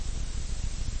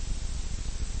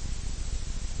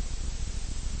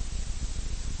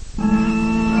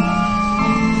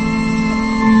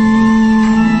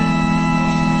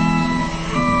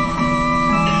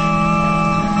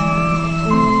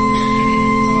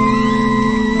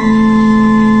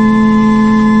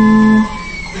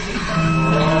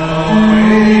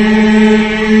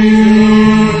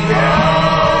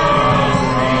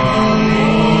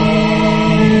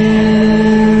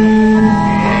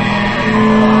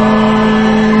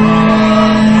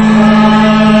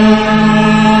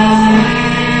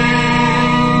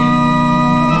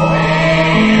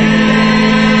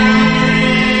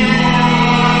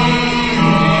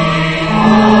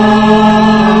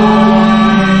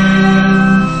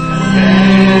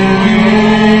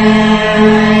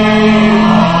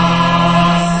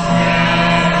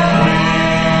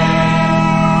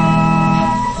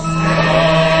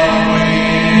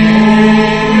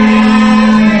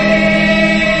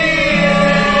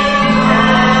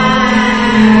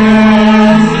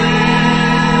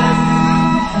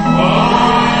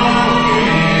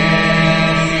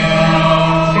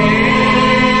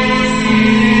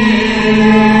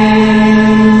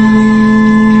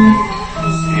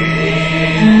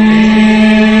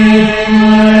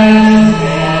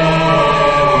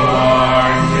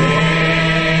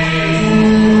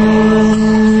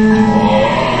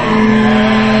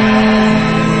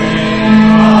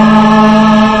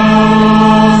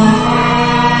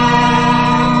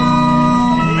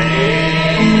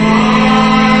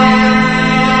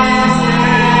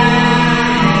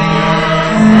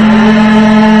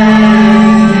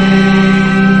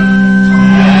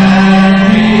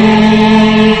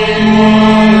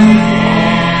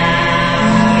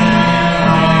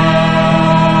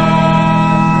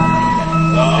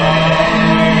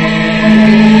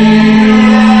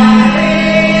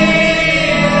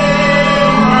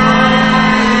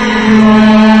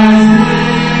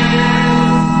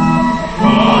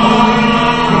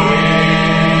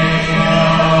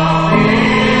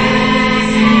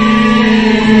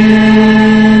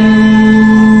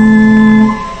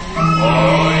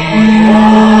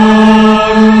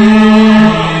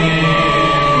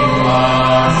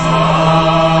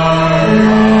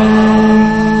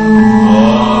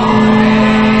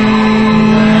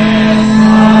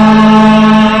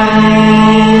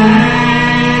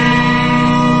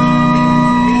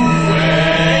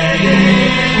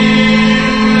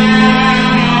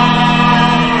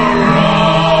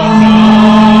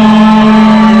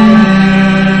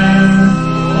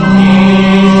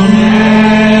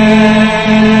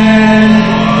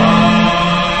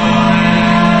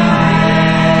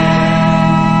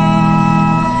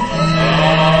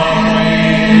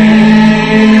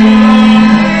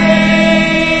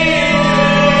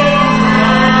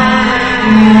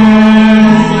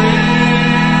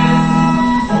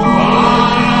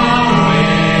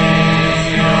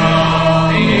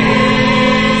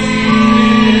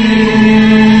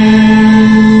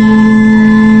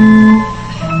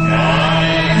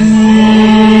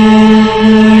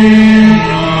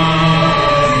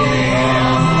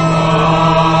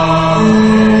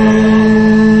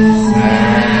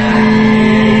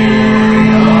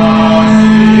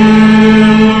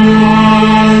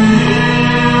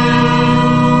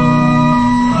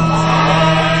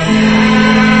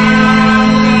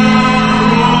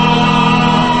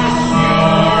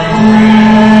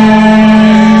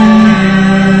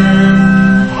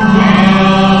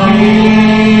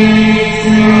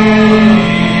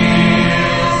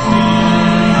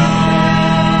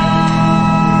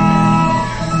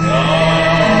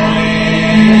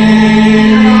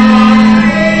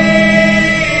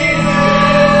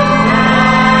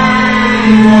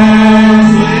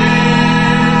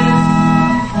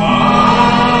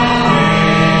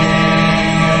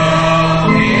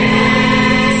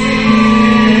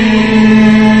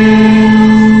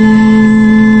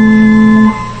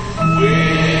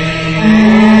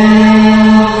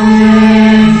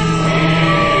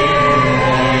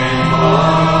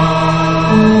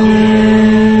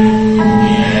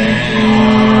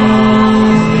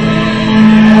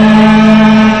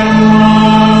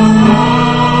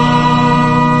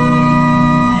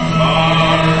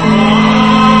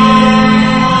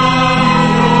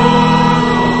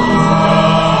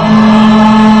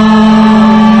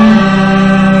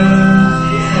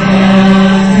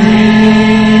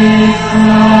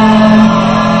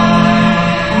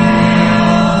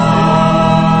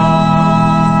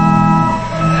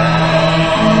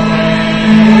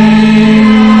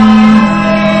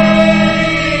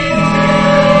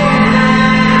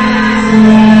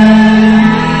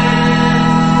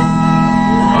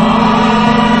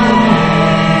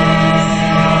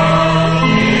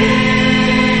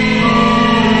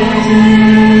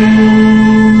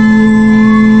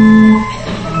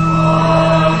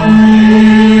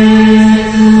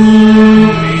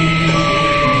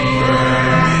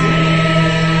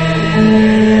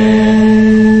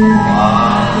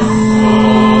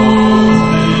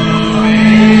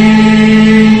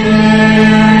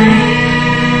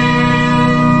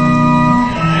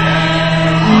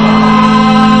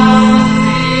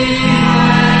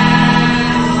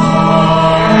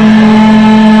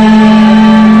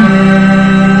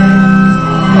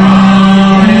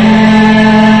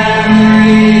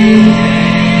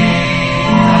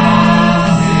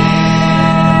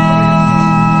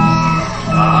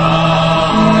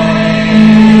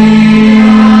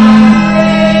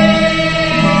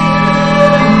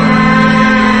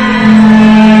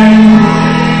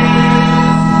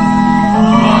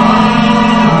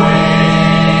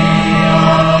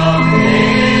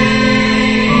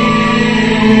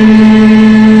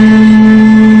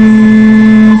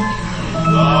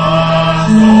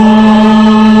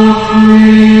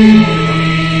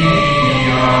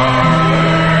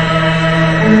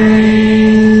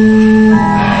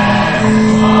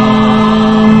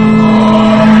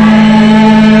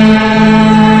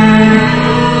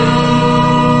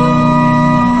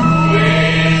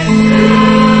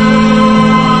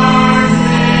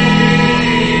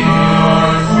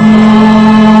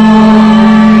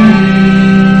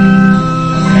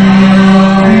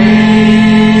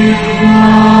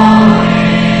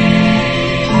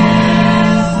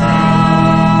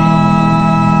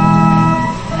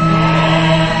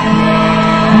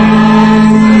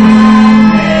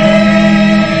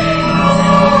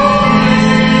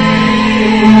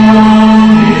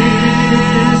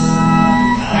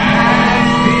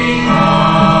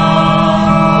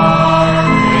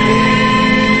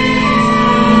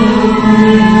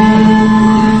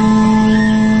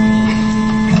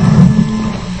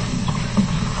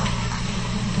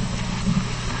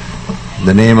In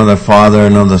the name of the Father,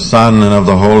 and of the Son, and of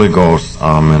the Holy Ghost.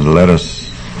 Amen. Let us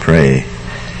pray.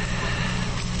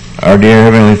 Our dear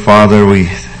Heavenly Father, we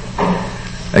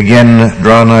again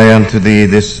draw nigh unto Thee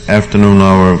this afternoon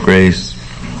hour of grace.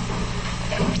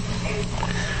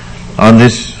 On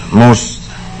this most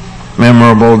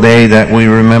memorable day that we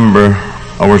remember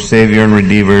our Savior and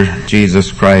Redeemer,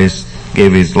 Jesus Christ,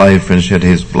 gave His life and shed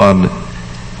His blood.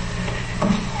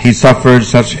 He suffered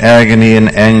such agony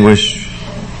and anguish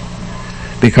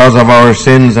because of our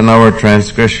sins and our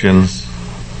transgressions,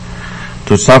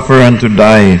 to suffer and to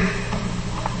die,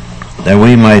 that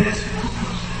we might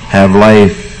have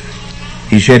life.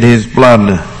 He shed His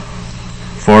blood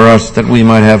for us that we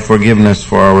might have forgiveness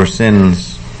for our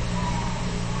sins.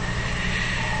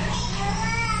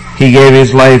 He gave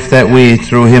His life that we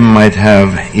through Him might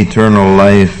have eternal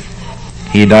life.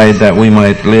 He died that we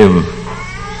might live.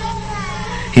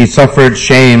 He suffered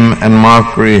shame and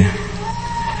mockery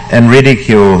and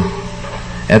ridicule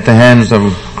at the hands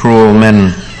of cruel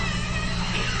men,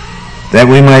 that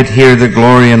we might hear the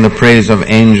glory and the praise of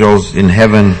angels in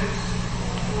heaven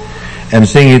and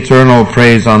sing eternal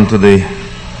praise unto the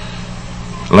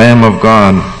Lamb of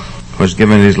God, who has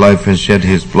given His life and shed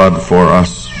His blood for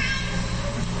us.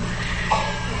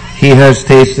 He has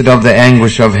tasted of the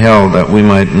anguish of hell, that we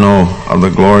might know of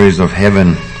the glories of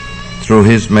heaven through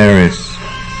His merits.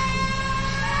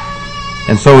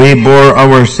 And so He bore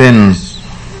our sins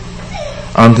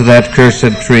unto that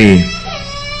cursed tree,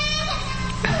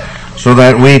 so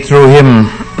that we through Him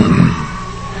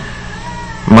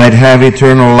might have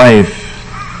eternal life,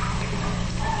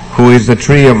 who is the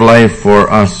tree of life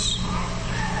for us,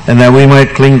 and that we might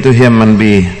cling to Him and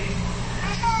be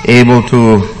able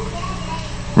to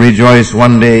rejoice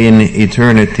one day in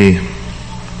eternity.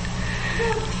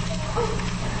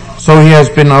 So He has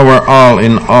been our all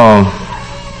in all.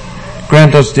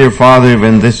 Grant us, dear Father,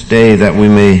 even this day that we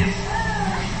may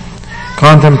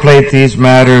contemplate these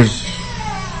matters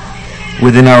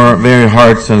within our very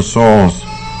hearts and souls,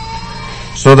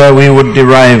 so that we would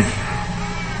derive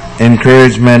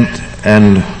encouragement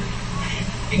and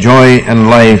joy and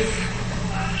life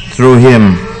through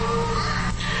Him,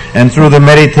 and through the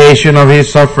meditation of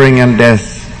His suffering and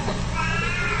death,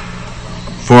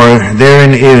 for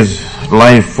therein is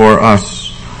life for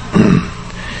us.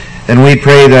 And we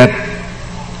pray that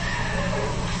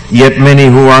yet many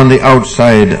who are on the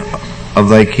outside of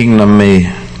Thy kingdom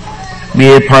may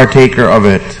be a partaker of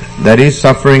it, that His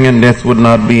suffering and death would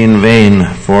not be in vain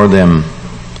for them,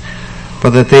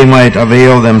 but that they might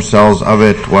avail themselves of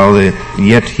it while they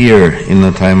yet here in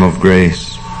the time of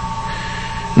grace.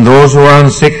 And those who are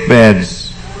on sick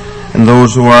beds, and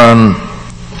those who are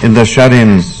in the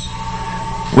shut-ins,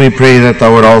 we pray that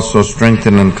Thou would also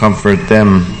strengthen and comfort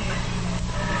them.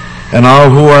 And all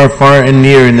who are far and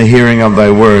near in the hearing of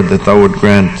Thy word, that Thou would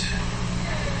grant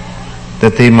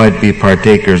that they might be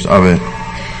partakers of it.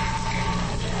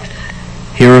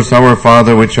 Hear us, our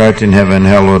Father, which art in heaven,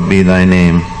 hallowed be Thy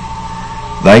name.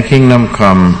 Thy kingdom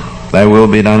come, Thy will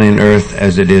be done in earth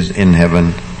as it is in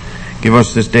heaven. Give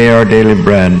us this day our daily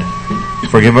bread.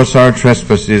 Forgive us our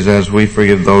trespasses as we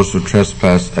forgive those who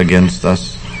trespass against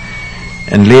us.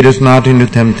 And lead us not into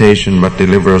temptation, but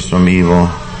deliver us from evil.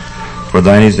 For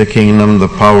Thine is the kingdom, the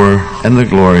power, and the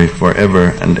glory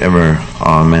forever and ever.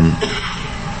 Amen.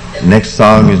 Next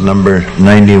song is number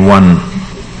 91.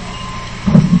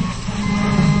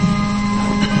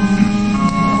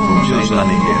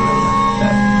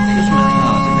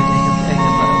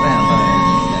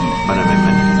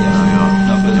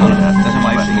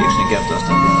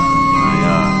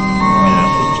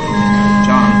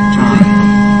 John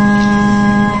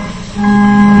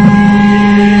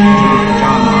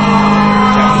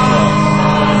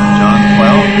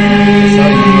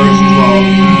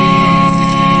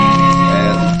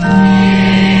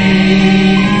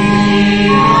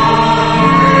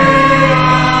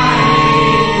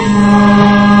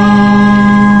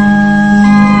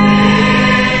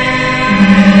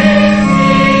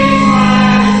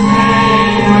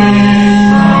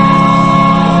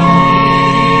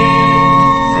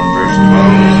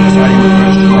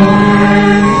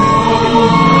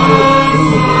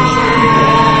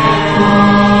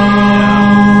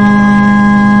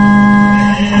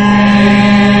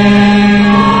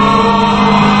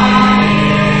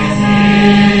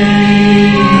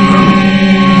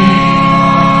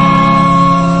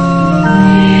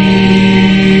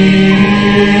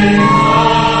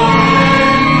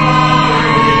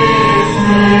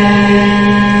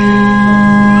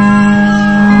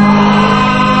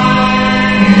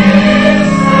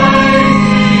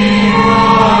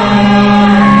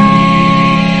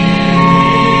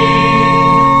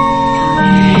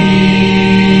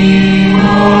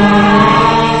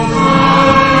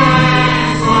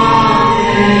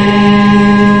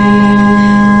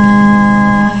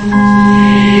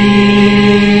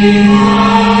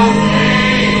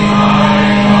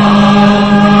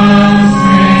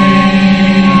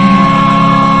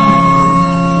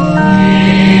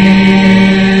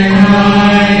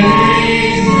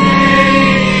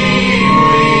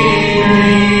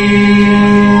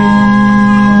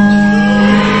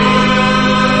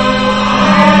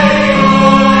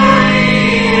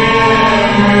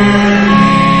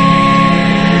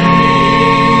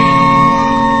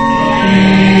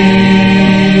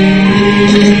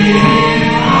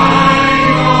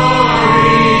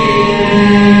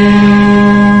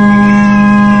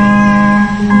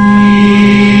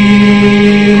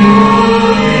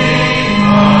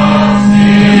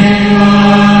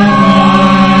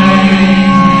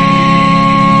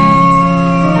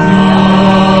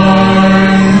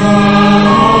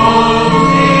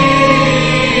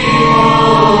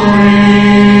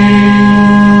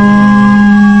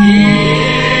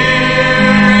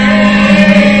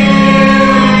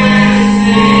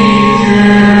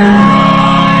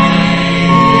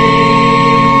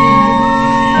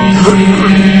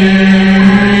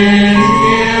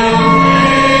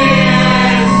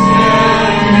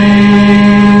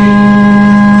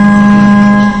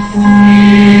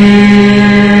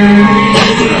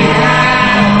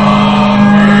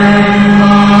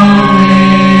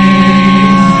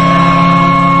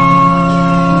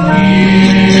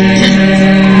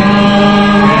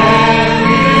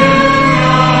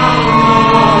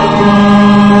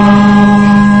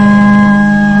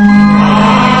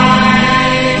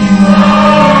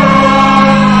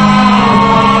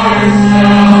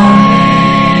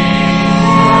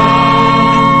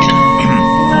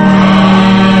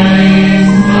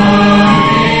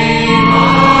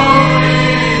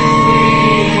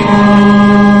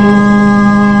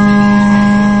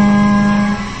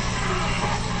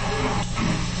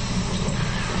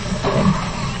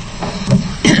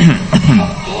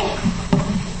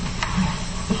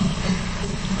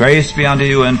Grace be unto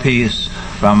you and peace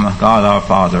from God our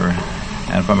Father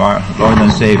and from our Lord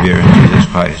and Savior Jesus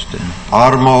Christ.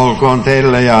 Armo olkoon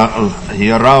teille ja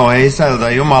rauha Isältä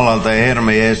Jumalalta ja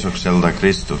Herramme Jeesukselta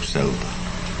Kristukselta.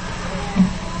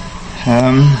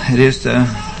 It is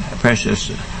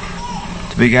precious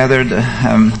to be gathered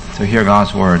to hear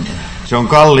God's word. Se on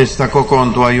kallista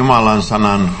kokoontua Jumalan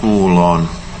sanan kuuloon.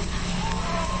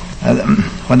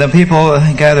 When the people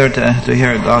gathered to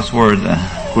hear God's word,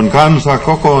 kun kansa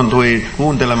kokoontui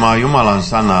kuuntelemaan Jumalan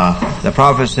sanaa, the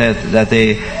prophet said that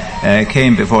they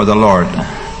came before the Lord.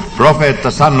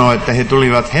 Profeetta sanoi, että he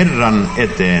tulivat Herran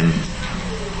eteen.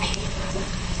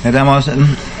 Ja tämä on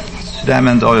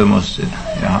sydämen toivomus,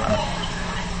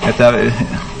 että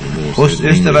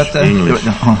ystävät,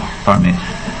 pardon me,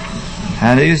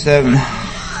 and it is a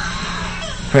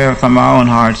prayer from our own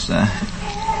hearts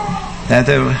that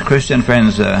the Christian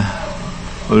friends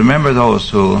will remember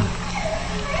those who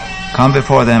come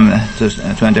before them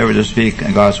to endeavor to speak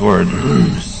God's word.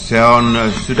 Se on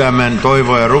sydämen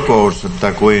toivo ja rukous,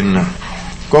 että kun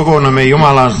kokoonnumme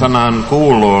Jumalan sanan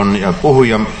kuuloon ja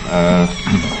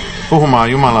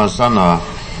puhumaan Jumalan sanaa.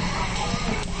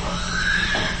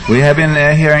 We have been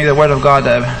hearing the word of God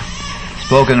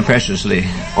spoken preciously.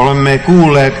 Olemme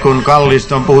kuulleet, kun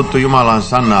kallista on puhuttu Jumalan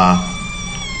sanaa.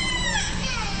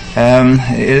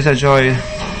 It is a joy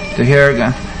to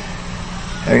hear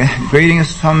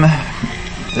greetings from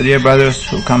the dear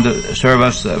brothers who come to serve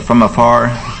us from afar.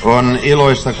 On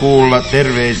iloista kuulla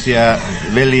terveisiä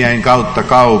veljein kautta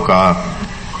kaukaa.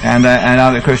 And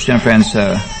other Christian friends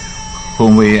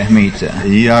whom we meet.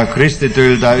 Ja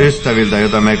kristityiltä ystäviltä,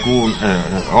 joita me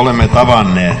olemme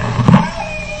tavanneet.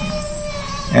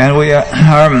 And we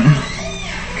are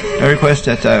request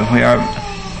that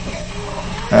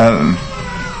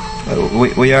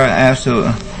we are asked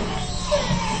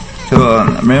to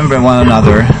remember one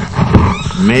another.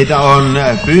 Meitä on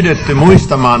pyydetty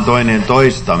muistamaan toinen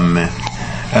toistamme.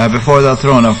 Before the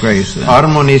throne of grace.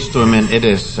 Armon istuimen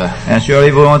edessä. And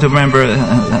surely we want to remember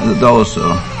those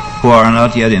who are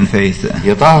not yet in faith.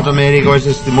 Ja tahdomme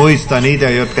erikoisesti muistaa niitä,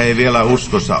 jotka ei vielä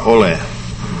uskossa ole.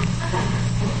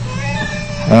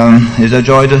 It's a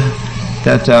joy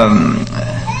that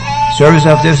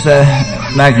service of this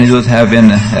magnitude have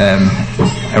been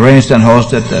arranged and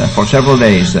hosted for several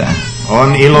days.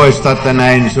 On iloista, että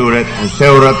näin suuret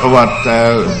seurat ovat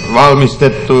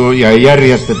valmistettu ja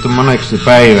järjestetty moneksi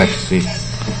päiväksi.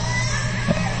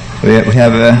 We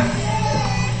have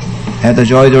had the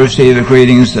joy to receive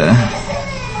greetings,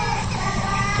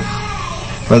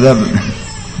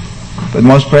 but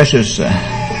most precious.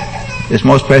 It's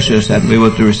most precious that we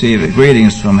would receive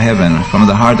greetings from heaven, from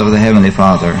the heart of the Heavenly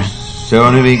Father. Se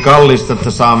on hyvin kallista,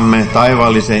 että saamme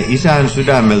taivaallisen Isän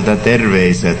sydämeltä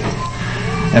terveiset.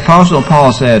 Apostle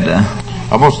Paul said,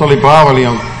 apostoli Paavali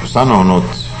on sanonut,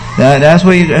 that as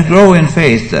we grow in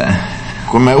faith,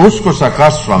 kun me uskossa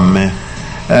kasvamme,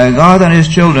 God and His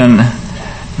children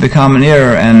become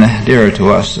nearer and dearer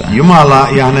to us. Jumala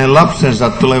ja hänen lapsensa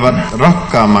tulevat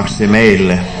rakkaammaksi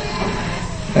meille.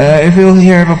 If you'll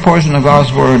hear a portion of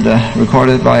God's word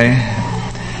recorded by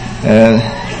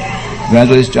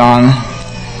Evangelist John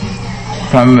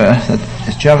from the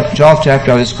 12th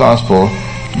chapter of his gospel,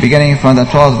 beginning from the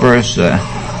 12th verse,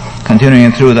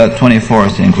 continuing through the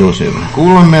 24th inclusive.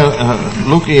 Kuulemme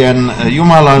lukien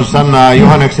Jumalan sanaa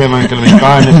Johanneksen evankeliumin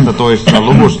 12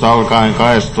 luvusta alkaen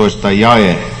 12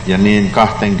 jae ja niin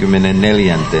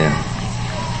 24.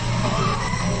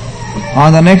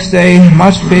 On the next day,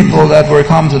 much people that were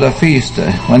come to the feast,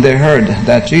 when they heard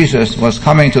that Jesus was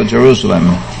coming to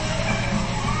Jerusalem,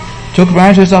 took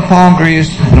branches of palm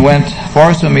trees and went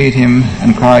forth to meet him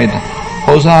and cried,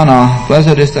 Hosanna,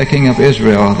 blessed is the King of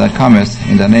Israel that cometh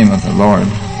in the name of the Lord.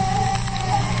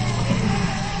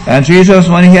 And Jesus,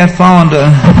 when he had found a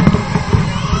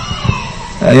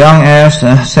young ass,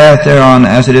 sat thereon,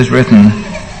 as it is written,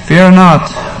 Fear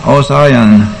not, O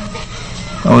Zion,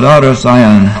 O daughter of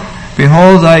Zion,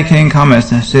 behold, thy king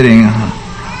cometh, sitting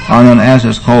on an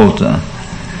ass's colt.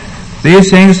 These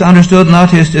things understood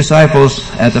not his disciples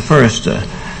at the first,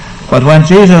 but when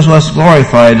Jesus was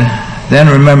glorified, then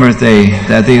remembered they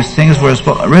that these things were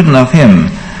written of him,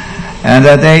 and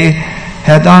that they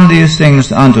had done these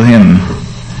things unto him.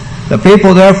 The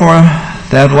people therefore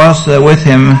that was with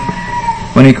him,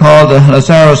 when he called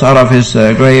Lazarus out of his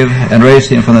grave and raised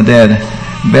him from the dead,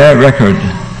 bear record.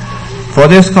 For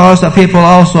this cause the people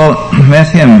also met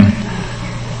him,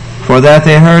 for that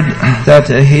they heard that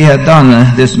he had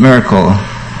done this miracle.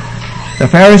 The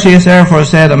Pharisees therefore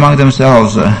said among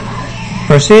themselves,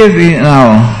 Perceive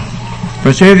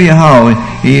ye how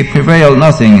he prevailed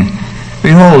nothing,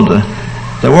 Behold,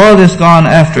 the world is gone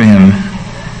after him.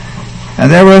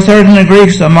 And there were certain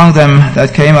Greeks among them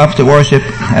that came up to worship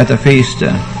at the feast.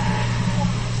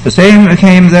 The same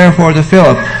came therefore to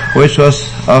Philip, which was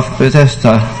of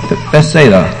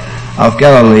Bethsaida of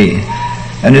Galilee,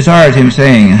 and desired him,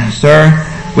 saying, Sir,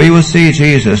 we will see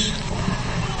Jesus.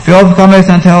 Philip cometh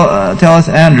and telleth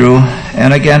Andrew,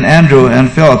 and again Andrew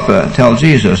and Philip tell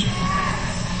Jesus.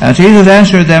 And Jesus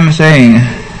answered them, saying,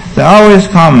 The hour is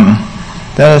come,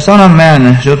 that the Son of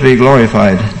Man should be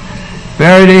glorified.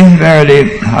 Verily,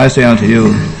 verily, I say unto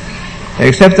you,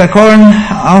 except the corn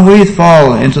of wheat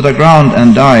fall into the ground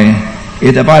and die,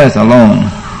 it abideth alone.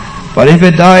 But if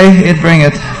it die, it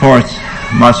bringeth forth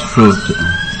much fruit.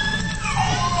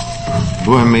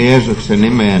 Luemme Jeesuksen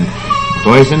nimeen.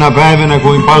 Toisena päivänä,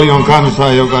 kuin paljon kansaa,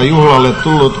 joka juhlalle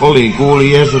tullut oli,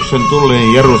 kuuli Jeesuksen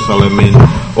tulleen Jerusalemiin.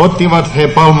 Ottivat he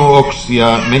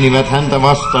palmuoksia, menivät häntä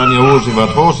vastaan ja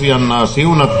huusivat, Hosiannaa,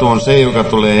 siunattu on se, joka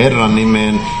tulee Herran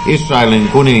nimeen, Israelin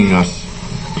kuningas.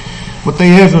 Mutta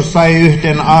Jeesus sai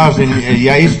yhden aasin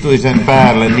ja istui sen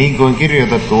päälle, niin kuin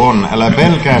kirjoitettu on. Älä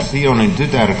pelkää, Sionin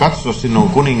tytär, katso, sinun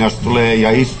kuningas tulee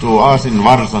ja istuu aasin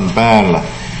varsan päällä.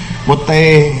 Mutta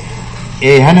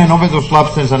ei hänen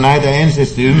opetuslapsensa näitä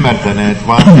ensisesti ymmärtäneet,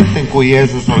 vaan sitten kun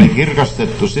Jeesus oli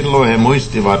kirkastettu, silloin he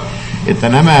muistivat, että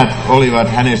nämä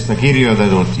olivat hänestä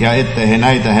kirjoitetut ja että he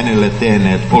näitä hänelle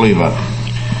tehneet olivat.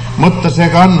 Mutta se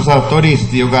kansa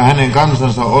todisti, joka hänen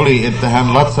kansansa oli, että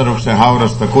hän Latsaruksen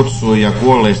haudasta kutsui ja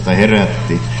kuolleista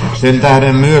herätti. Sen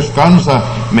tähden myös kansa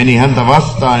meni häntä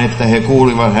vastaan, että he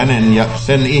kuulivat hänen ja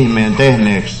sen ihmeen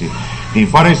tehneeksi. Niin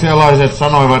farisealaiset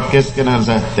sanoivat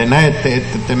keskenänsä, te näette,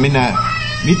 että te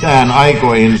mitään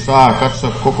aikoihin saa,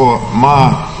 katso koko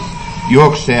maa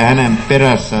juoksee hänen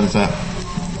perässänsä.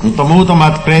 Mutta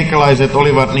muutamat kreikalaiset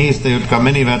olivat niistä, jotka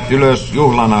menivät ylös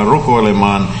juhlana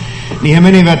rukoilemaan. Niin he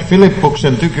menivät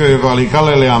Filippuksen tykö, joka oli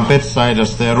Galilean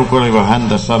Betsaidasta, ja rukoilivat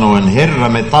häntä sanoen, Herra,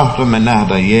 me tahtoimme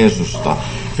nähdä Jeesusta.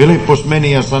 Filippus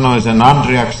meni ja sanoi sen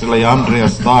Andreakselle, ja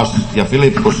Andreas taas, ja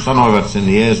Filippus sanoivat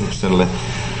sen Jeesukselle.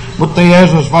 Mutta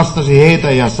Jeesus vastasi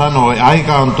heitä ja sanoi,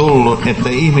 aika on tullut, että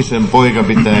ihmisen poika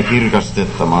pitää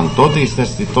kirkastettamaan.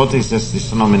 Totisesti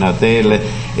sanon minä teille,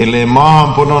 ellei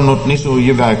maahan pudonnut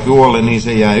nisujyvä kuole, niin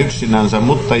se jää yksinänsä,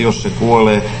 mutta jos se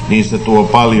kuolee, niin se tuo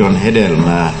paljon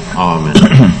hedelmää. Aamen.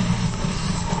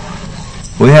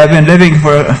 We have been living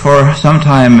for some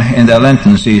time in the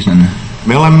Lenten season.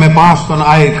 Me olemme paaston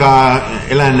aikaa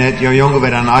eläneet jo jonkun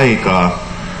verran aikaa.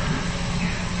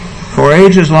 For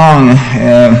ages long,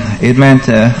 it meant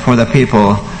for the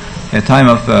people a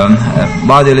time of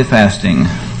bodily fasting.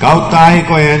 Kautta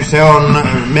aikojen se on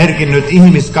merkinnyt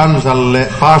ihmiskansalle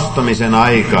paastomisen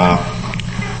aikaa.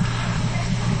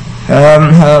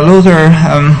 Luther,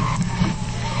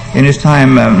 in his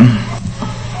time,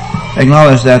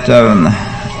 acknowledged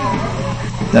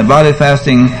that body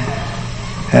fasting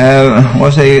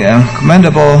was a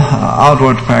commendable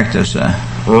outward practice.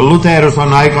 Lutherus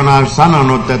on aikoinaan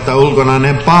sanonut, että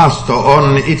ulkonainen paasto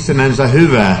on itsenänsä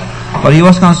hyvä. But he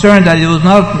was concerned that it would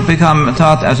not become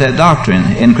taught as a doctrine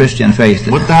in Christian faith.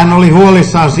 Mutta hän oli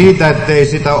huolissaan siitä, ettei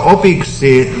sitä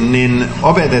opiksi niin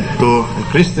opetettu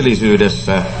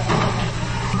kristillisyydessä.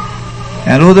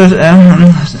 And Luther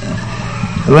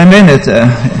lamented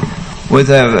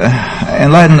with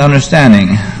enlightened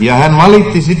understanding. Ja hän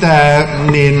valitti sitä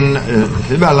niin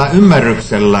hyvällä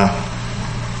ymmärryksellä.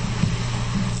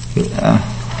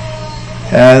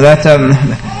 That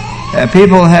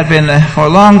people had been for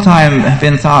a long time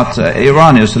been taught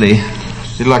erroneously.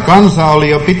 Sillä kansa oli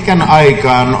jo pitkän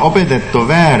aikaan opetettu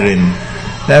väärin.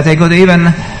 That they could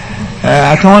even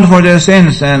atone for their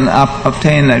sins and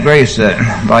obtain grace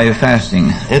by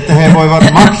fasting. Että he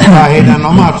voivat maksaa heidän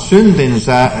omat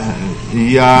syntinsä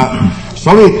ja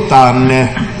sovittaa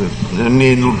ne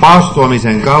niin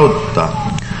paastoamisen kautta.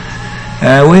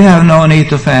 We have no need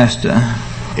to fast.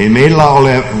 Ei meillä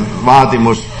ole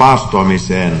vaatimus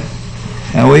paastoamiseen.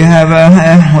 We have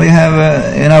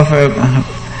enough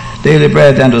daily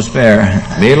bread and to spare.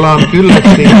 Meillä on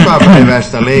kyllästi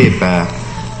jokapäiväistä leipää.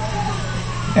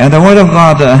 And the Word of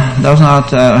God does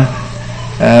not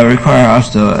require us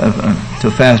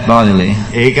to fast bodily.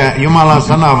 Eikä Jumalan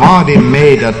sana vaadi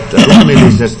meidät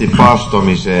ruumiillisesti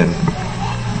paastomiseen.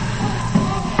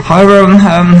 However,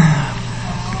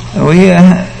 we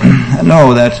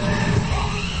know that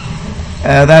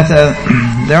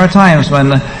there are times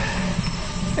when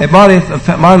a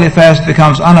bodily fast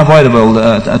becomes unavoidable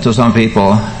to some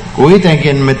people.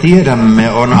 Kuitenkin me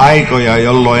tiedämme, on aikoja,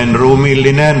 jolloin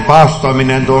ruumiillinen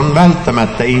paastoaminen on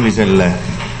välttämättä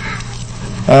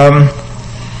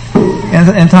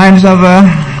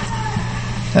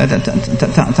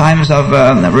times of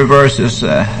reverses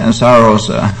and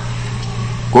sorrows.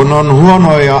 Kun on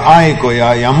huonoja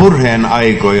aikoja ja murheen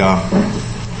aikoja.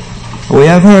 We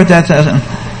have heard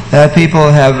that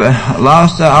people have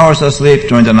lost hours of sleep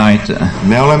during the night.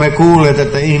 Me olemme kuulleet,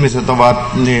 että ihmiset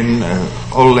ovat niin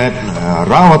olleet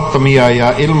rauhattomia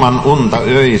ja ilman unta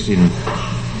öisin.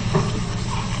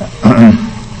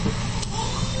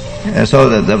 So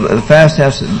the fast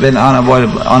has been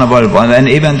unavoidable, and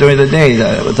even during the day,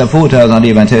 the food has not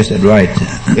even tasted right.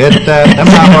 Että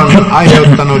tämä on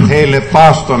aiheuttanut heille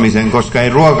paastomisen, koska ei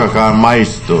ruokakaan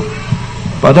maistu.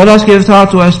 But let us give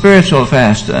thought to a spiritual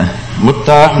fast.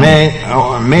 Mutta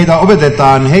meitä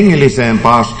opetetaan hengelliseen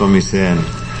paastomiseen.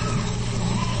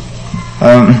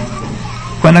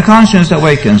 When the conscience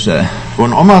awakens,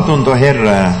 kun omatunto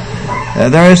herää,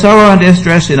 there is sorrow and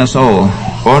distress in a soul.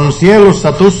 On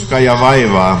sielussa tuska ja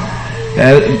vaivaa.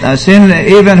 Sin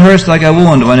even hurts like a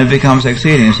wound when it becomes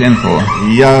exceeding sinful.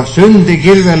 Ja synti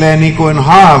kilvelee niin kuin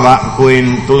haava,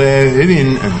 kuin tulee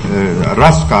hyvin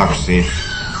raskaaksi.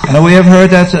 And we have heard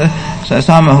that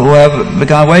some who have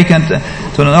become awakened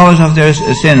to the knowledge of their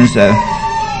sins.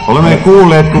 Olemme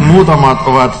kuulleet, kun muutamat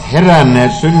ovat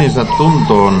heränneet synninsä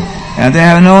tuntoon. And they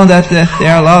have known that they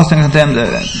are lost and condemned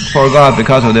for God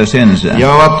because of their sins.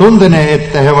 Ja ovat tunteneet,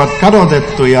 että he ovat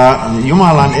kadotettuja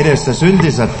Jumalan edessä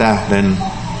syntinsä tähden.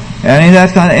 And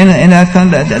in that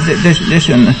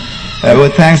condition,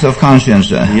 with pangs of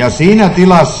conscience, ja siinä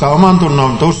tilassa oman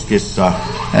tunnon tuskissa,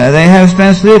 they have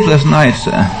spent sleepless nights.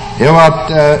 He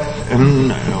ovat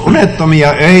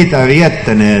unettomia öitä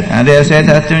viettäneet. And they said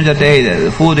that during the day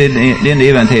the food didn't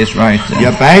even taste right.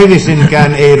 Ja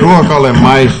päivisinkään ei ruoka ole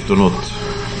maistunut.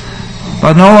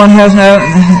 But no one has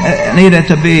needed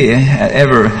to be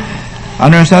ever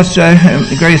under such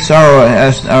great sorrow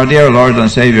as our dear Lord and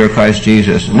Savior Christ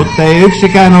Jesus. Mutta ei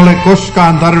yksikään ole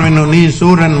koskaan tarvinnut niin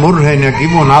suuren murheen ja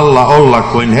kivun alla olla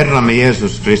kuin Herramme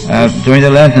Jeesus Kristus. During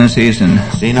the Lenten season.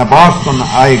 Siinä paaston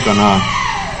aikana.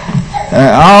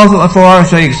 All for our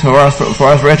sakes,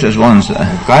 for us wretched ones.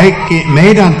 Kaikki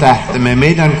meidän tähtemme,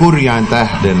 meidän kurjain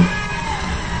tähden.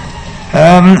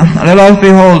 Let us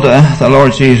behold the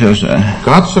Lord Jesus.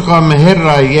 Katsokaamme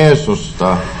Herra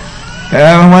Jeesusta.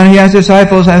 When he has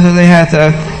disciples after they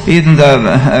had eaten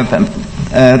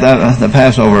the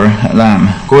Passover lamb.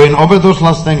 Kuin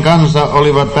opetuslasten kanssa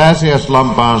olivat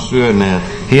pääsiäislampaan syöneet.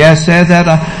 He has said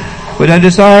that with a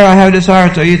desire I have desired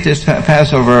to eat this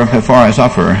Passover before I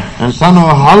suffer. Hän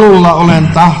sanoo, halulla olen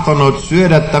tahtonut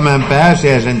syödä tämän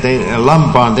pääsiäisen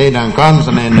lampaan teidän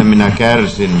kansanne ennen minä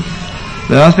kärsin.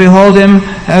 Let us behold him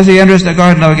as he enters the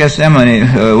Garden of Gethsemane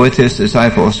with his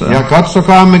disciples. Ja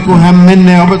katsokaamme, kun hän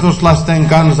menee opetuslasten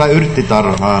kanssa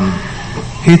yrttitarhaan.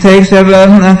 He takes a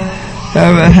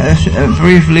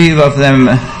brief leave of them,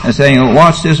 saying,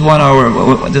 "Watch this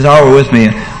hour with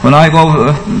me when I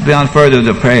go beyond further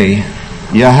to pray."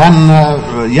 Ja hän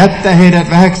jättää heidät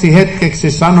vähäksi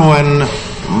hetkeksi sanoen,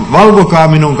 valvokaa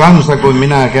minun kanssa, kun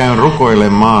minä käyn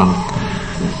rukoilemaan.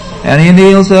 And he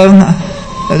kneels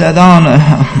down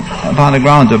upon the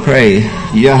ground to pray.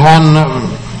 Ja hän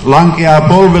lankeaa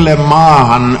polville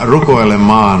maahan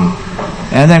rukoilemaan.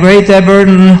 And the great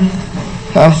burden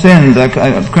of sin, the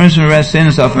crimson red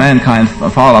sins of mankind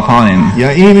fall upon him.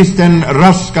 Ja ihmisten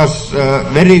raskas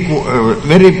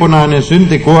veripunainen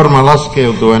syntikuorma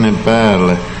laskeutuu hänen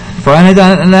päälle. For any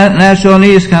natural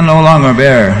knees can no longer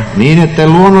bear. Niin, että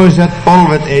luonnolliset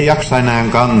polvet ei jaksa enää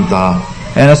kantaa.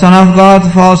 And the Son of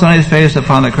God falls on his face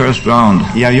upon the cursed ground.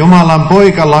 Ja Jumalan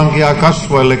poika lankeaa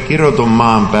kasvoille kirotun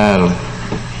maan päälle.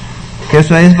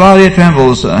 His body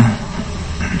trembles.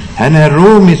 Hänen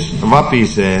ruumis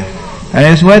vapisee. And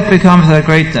his sweat becomes like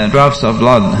great drops of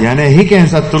blood. Ja hänen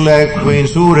hikensä tulee kuin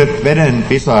suuret veden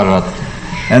pisarat.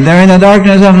 And there in the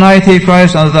darkness of night he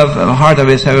cries unto the heart of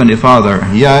his heavenly Father.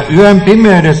 Ja yön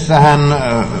pimeydessä hän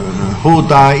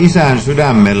huutaa Isän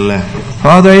sydämelle.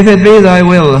 Father, if it be thy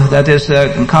will that this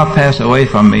cup pass away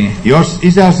from me. Jos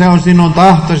Isä, se on sinun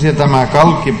tahtosi ja tämä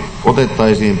kalkki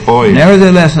otettaisiin pois.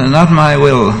 Nevertheless, not my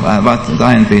will, but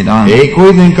thine be done. Ei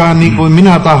kuitenkaan niin kuin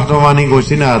minä tahdon, vaan niin kuin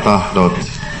sinä tahdot.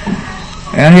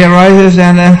 And he arises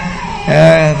and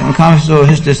comes to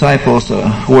his disciples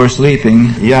who were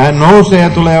sleeping. Ja hän nousee ja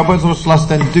tulee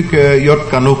opetuslasten tykö,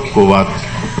 jotka nukkuvat.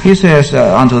 He says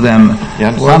unto them,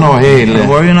 ja sanoo heille,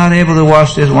 were you not able to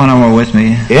watch this 1 hour with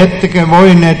me? Ettekö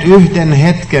voineet yhden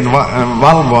hetken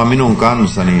valvoa minun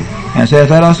kansani? And says,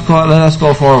 let us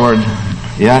go forward.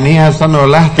 Ja niin hän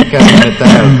sanoo, lähtekää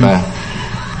täältä.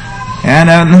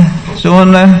 And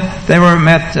soon they were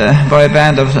met by a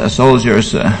band of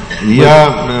soldiers.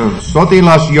 Ja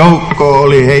sotilasjoukko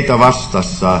oli heitä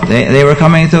vastassa. They were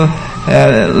coming to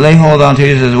lay hold on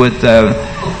Jesus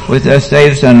with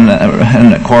staves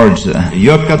and cords.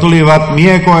 Jotka tulivat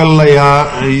miekoilla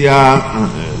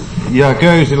ja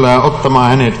köysillä ottamaan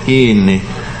hänet kiinni.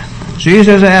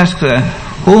 Jesus asked,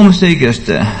 whom seekest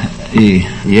ye?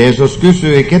 Jeesus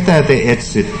kysyi, ketä te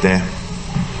etsitte?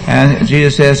 And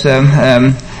Jesus says,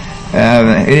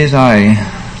 it is I.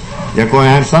 Ja kun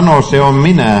hän sanoi, se on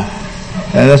minä,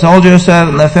 The soldiers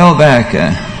fell back.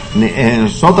 niin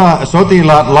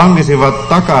sotilaat lankesivat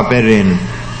takaperin.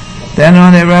 Then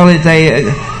when they rallied,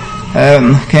 they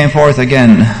came forth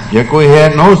again. Ja kun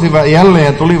he nousivat jälleen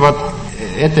ja tulivat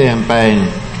eteenpäin,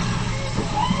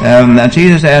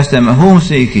 Jesus asked them, whom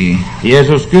seek ye?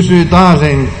 Jeesus kysyi taas,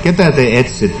 ketä te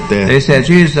etsitte? They said,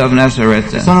 Jesus of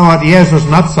Nazareth. Sanovat Jeesus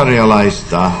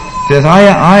Natsarialaista. Says,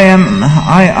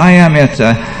 I am it.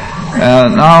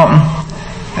 Now,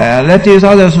 let these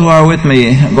others who are with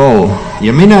me go.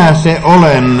 Ja minä se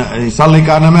olen,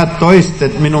 sallikaa nämä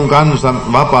toistet minun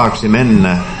kansan vapaaksi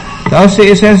mennä. Thus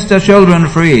he sets the children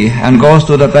free and goes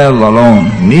to the battle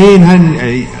alone. Niin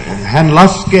hän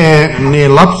laskee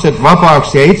niin lapset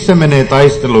vapaaksi ja itse menee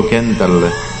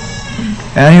taistelukentälle.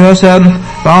 And he was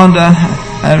bound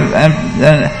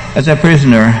as a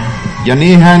prisoner. Ja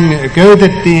niin hän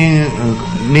köytettiin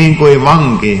niin kuin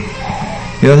vanki.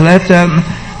 He was led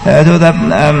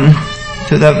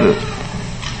to the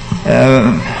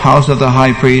house of the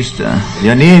high priest.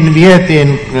 Ja niin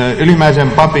vietiin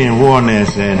ylimmäisen papin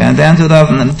huoneeseen. And then to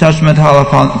the judgment hall of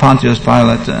Pontius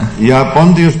Pilate. Ja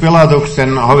Pontius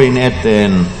Pilatuksen hovin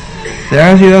eteen.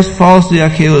 There he was falsely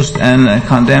accused and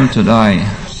condemned to die.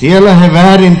 Siellä he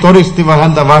väärin todistivat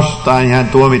häntä vastaan ja hän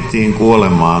tuomittiin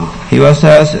kuolemaan. He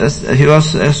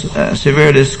was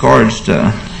severely scourged.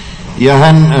 Ja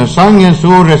hän sangen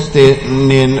suuresti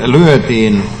niin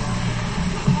lyötiin.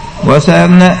 Was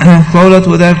clothed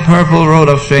with a purple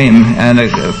robe of shame, and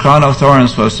a crown of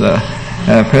thorns was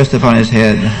pressed upon his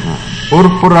head.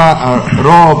 Purppura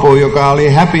roopu, joka oli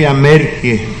häpeän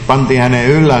merkki, pantiin hänen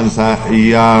yllänsä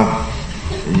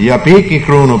ja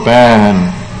piikkikruunu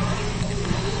päähän.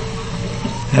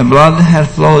 The blood had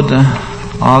flowed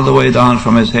all the way down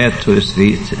from his head to his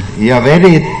feet. Ja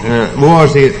veri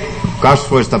vuosi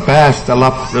kasvoista päästä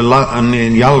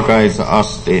niin jalkaisa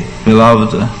asti.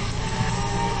 Beloved,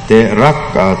 te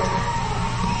rakkaat,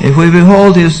 if we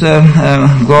behold his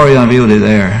glory and beauty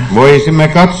there, voisimme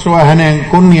katsoa hänen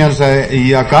kunniansa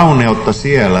ja kauneutta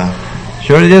siellä.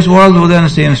 Surely this world would then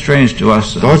seem strange to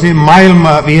us. Tosin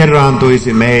maailma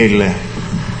vieraantuisi meille.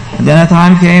 And then a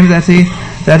time came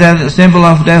that the symbol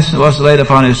of death was laid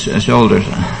upon his shoulders.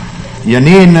 Ja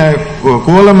niin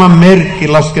kuoleman merkki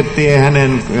laskettiin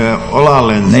hänen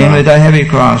olallensa. Namely the heavy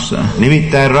cross.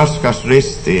 Nimittäin raskas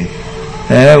risti.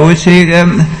 Which he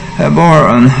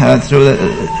bore through the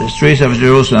streets of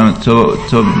Jerusalem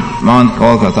to Mount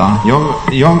Golgotha.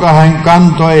 Jonka hän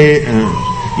kantoi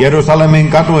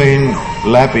Jerusalemin katuihin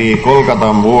läpi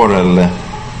Golgatan vuorelle.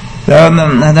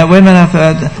 The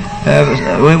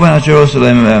women of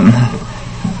Jerusalem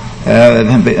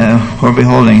were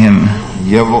beholding him.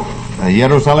 Ja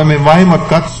Jerusalemin vaimot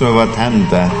katsoivat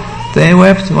häntä. They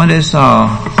wept when they saw.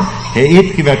 He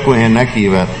itkivät, kun he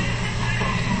näkivät.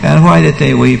 And why did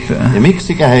they weep? Ja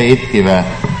miksikä he itkivät?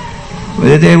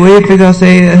 Did they weep because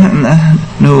they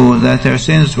knew that their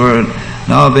sins were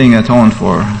now being atoned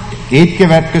for?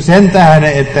 Itkevätkö sen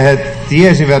tähden, että he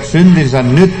tiesivät syntinsä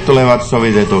nyt tulevat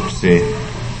sovitetuksi?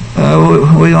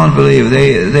 We don't believe.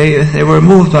 They were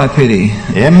moved by pity.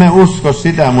 Emme usko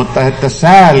sitä, mutta että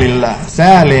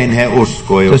säälein he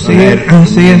uskoivat. He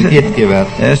itkivät.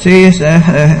 She is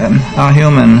a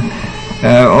human,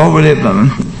 overly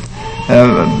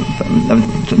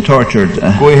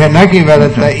tortured. Kun he näkivät,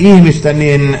 että ihmistä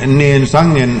niin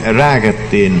sangen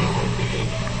rääkättiin.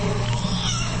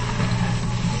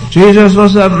 Jesus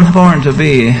was born to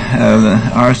be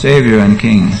our Savior and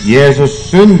King.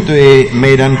 Jeesus syntyi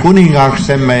meidän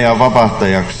kuningaaksemme ja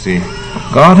vapahtajaksi.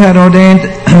 God had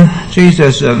ordained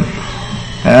Jesus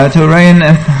to reign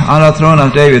on the throne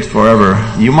of David forever.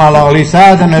 Jumala oli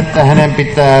säätänyt, että hänen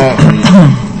pitää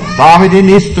Daavidin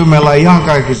istumella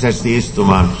iankaikkisesti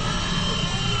istumaan.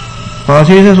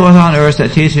 While Jesus was on earth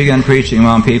teaching and preaching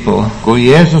among people, kun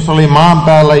Jeesus oli maan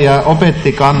päällä ja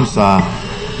opetti kansaa,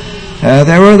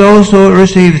 there were those who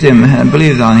received him and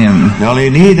believed on him. Ne oli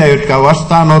niitä, jotka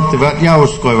vastaanottivat ja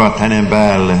uskoivat hänen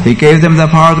päälle. He gave them the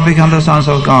power to become the sons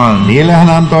of God. Niille hän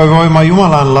antoi voima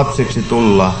Jumalan lapsiksi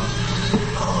tulla.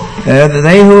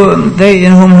 They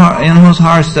in whose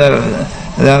hearts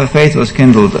the faith was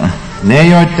kindled. Ne,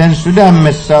 joiden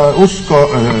sydämessä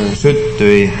usko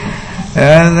syttyi.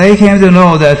 They came to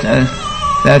know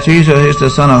that Jesus is the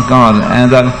Son of God,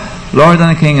 and Lord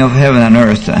and King of heaven and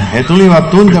earth. He tulivat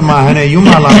tuntemaan hänen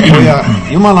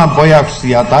Jumalan pojaksi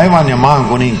ja taivaan ja maan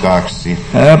kuninkaaksi.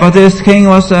 But this king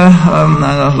was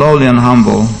lowly and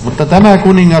humble. Mutta tämä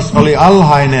kuningas oli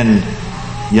alhainen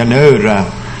ja nöyrä.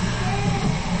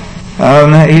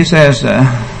 He says,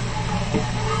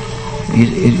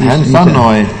 hän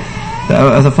sanoi,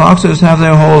 the foxes have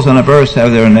their holes and the birds have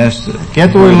their nests.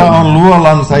 Ketuilla on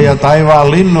luolansa ja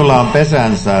taivaan linnulla on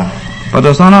pesänsä. But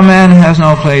the Son of Man has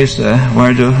no place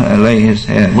where to lay his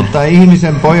head. Mutta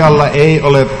ihmisen pojalla ei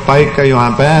ole paikka,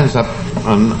 johon päänsä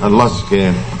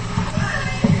laskee.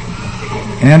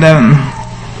 And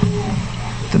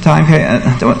the time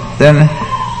came,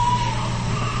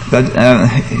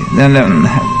 then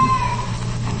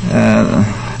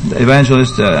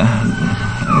evangelist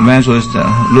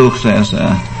Luke says.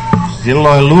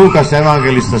 Silloin Luukas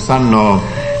evankelista sanoo.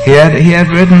 He had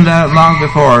written long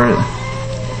before.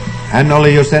 Hän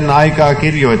oli jo sen aikaa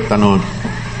kirjoittanut.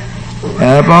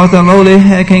 About the lowly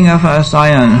king of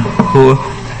Zion, who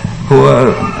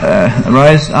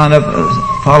rides on the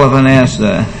fall of an ass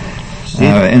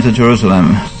into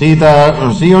Jerusalem. Siitä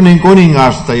Sionin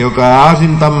kuningaasta, joka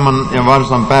aasintamman ja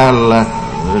varsan päällä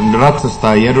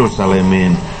ratsastaa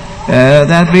Jerusalemiin.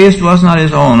 That beast was not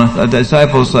his own. The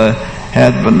disciples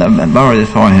had borrowed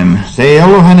it for him. Se ei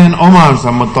ollut hänen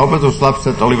omansa, mutta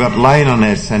opetuslapset olivat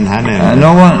lainanneet sen hänelle.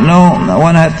 No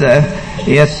one had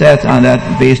yet sat on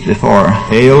that beast before.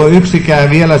 Ei ollut yksikään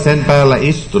vielä sen päällä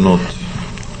istunut.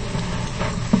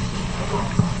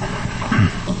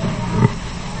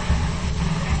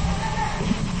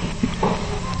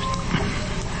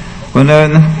 Kun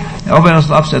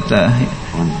opetuslapset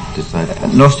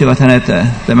nostivat hänet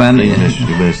tämän,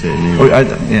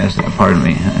 yes, pardon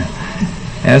me.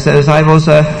 As the disciples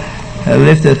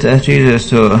lifted Jesus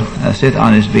to sit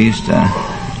on his beast.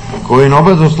 Kuin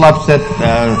opetuslapset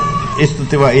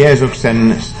istuttivat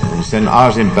Jeesuksen sen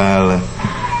aasin päälle.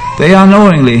 They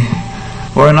unknowingly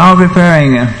were now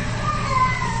preparing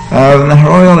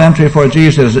royal entry for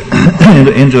Jesus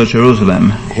into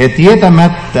Jerusalem. He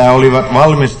tietämättä olivat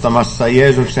valmistamassa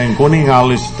Jeesuksen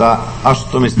kuningaallista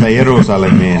astumista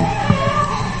Jerusalemiin.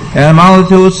 And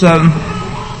multitudes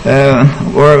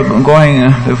were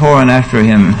going before and after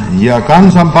him. Ja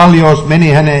kansan paljous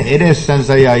meni hänen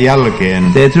edessänsä ja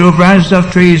jälkeen. They threw branches of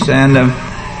trees and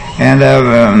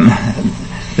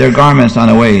their garments on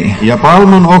the way. Ja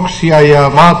palmun oksia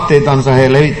ja vaatteitansa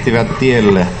he levittivät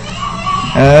tielle.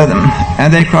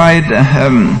 And they cried,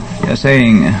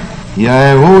 saying, ja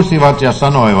he huusivat ja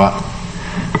sanoivat,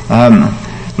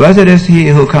 Blessed is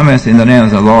he who cometh in the name of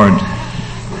the Lord.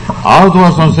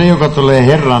 Autuas on se, joka tulee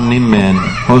Herran nimeen.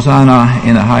 Hosanna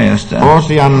in the highest.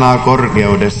 Hosiannaa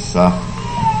korkeudessa.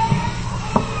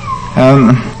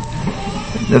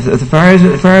 The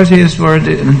Pharisees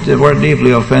were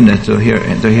deeply offended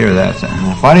to hear that.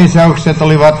 Fariseukset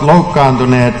olivat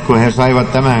loukkaantuneet, kun he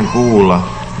saivat tämän kuulla.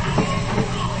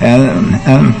 And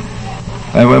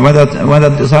when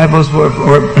the disciples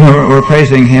were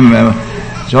praising him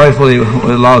joyfully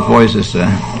with loud voices,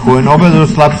 kun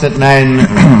opetuslapset näin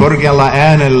korkealla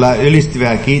äänellä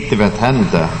ylistivät ja kiittivät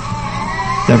häntä,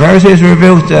 the Pharisees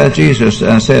rebuked Jesus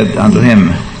and said unto him,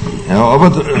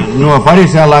 nuo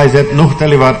farisealaiset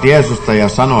nuhtelivat Jeesusta ja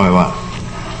sanoivat,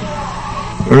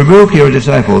 rebuke your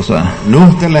disciples.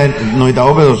 Nuhtele noita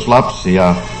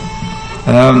opetuslapsia.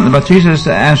 But Jesus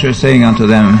answered, saying unto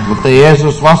them, mutta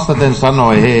Jeesus vastaten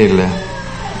sanoi heille,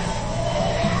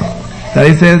 that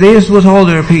if these would hold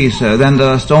their peace, then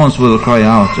the stones will cry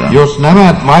out. Jos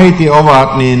nämä vaiti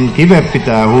ovat, niin kivet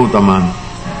pitää huutamaan.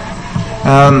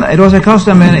 It was a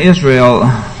custom in Israel.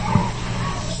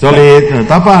 Se oli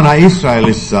tapana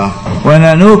Israelissa. When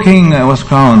a new king was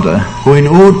crowned, kuin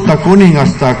uutta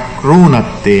kuningasta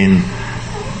kruunattiin.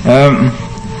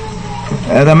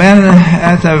 The men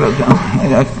at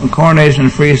the coronation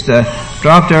feast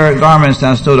dropped their garments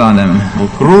and stood on them.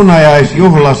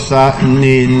 Kruunajaisjuhlassa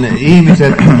niin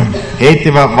ihmiset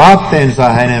heittivät vaatteensa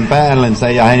hänen päällensä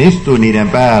ja hän istui niiden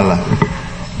päällä.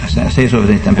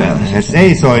 He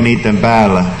seisoi niiden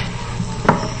päällä.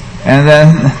 And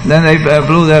then they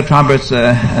blew their trumpets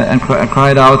and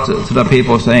cried out to the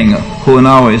people, saying, "Who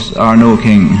now is our new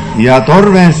king?" Ja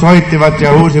torveen soittivat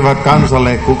ja huusivat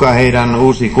kansalle, kuka heidän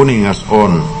uusi kuningas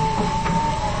on.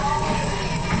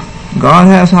 God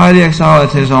has highly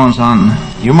exalted his own son.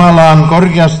 Jumala on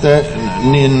korkeasti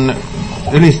niin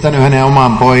ylistänyt hänen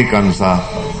oman poikansa.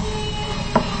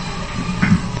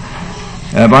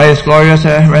 By his glorious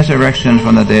resurrection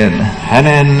from the dead.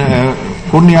 Hänen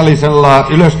kunniallisella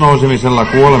ylösnousemisella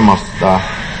kuolemasta.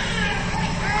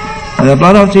 The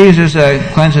blood of Jesus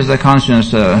cleanses the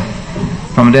conscience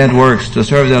from dead works to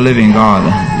serve the living God.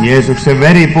 Jeesuksen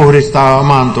veri puhdistaa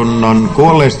oman tunnon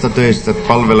kuolleista töistä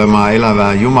palvelemaan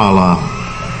elävää Jumalaa.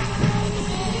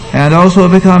 And also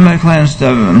become cleansed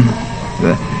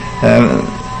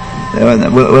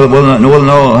will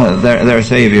know their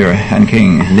Savior and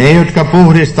King. Ne, jotka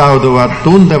puhdistautuvat,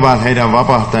 tuntevat heidän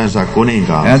vapahtajansa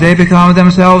kuninkaansa. And they become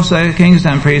themselves kings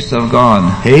and priests of God.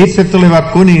 He itse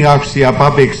tulivat kuningaksi ja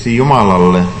papiksi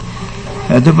Jumalalle.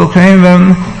 To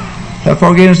proclaim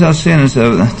forgiveness of sins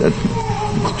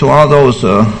to all those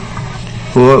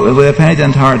who with a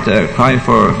penitent heart cry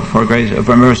for grace,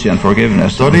 for mercy and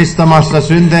forgiveness. Todistamassa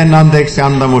synteen anteeksi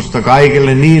antamusta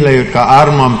kaikille niille, jotka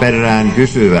armon perään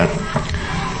kysyvät.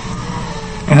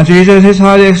 And Jesus is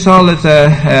highly exalted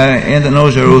in the New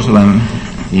Jerusalem.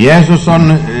 Jeesus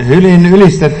on hyvin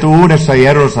ylistetty uudessa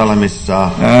Jerusalemissa,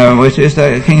 which is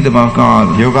the kingdom of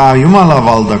God. Joka on Jumalan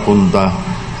valtakunta.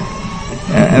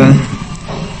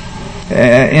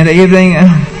 In the evening,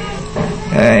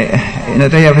 in the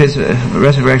day of his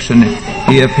resurrection,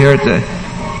 he appeared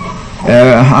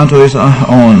unto his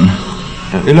own.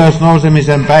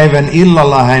 Ylösnousemisen päivän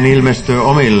illalla hän ilmestyi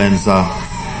omillensa.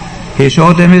 He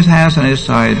showed them his hands and his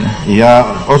side. Ja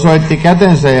osoitti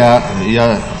kätensä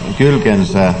ja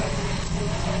kylkensä.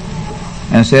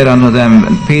 And said unto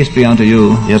them, peace be unto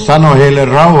you. Ja sanoi heille,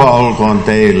 rauha olkoon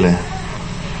teille.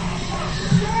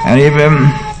 And he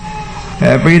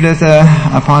breathed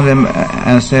upon them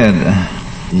and said,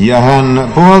 ja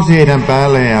hän puhalsi heidän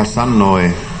päälle ja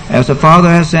sanoi, as the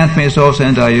Father has sent me, so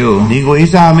send I you. Niin kuin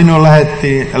Isä on minun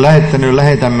lähettänyt,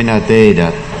 lähetän minä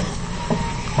teidät.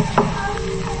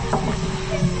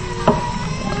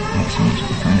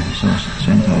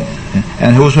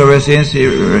 And whosoever sins he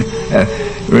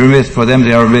remits, for them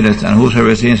they are remitted, and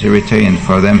whosoever sins he retained,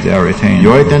 for them they are retained.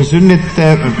 Joiden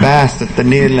synnitte päästätte,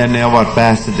 niille ne ovat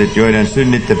päästetyt. Joiden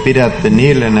synnitte pidätte,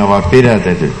 niille ne ovat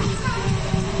pidätetyt.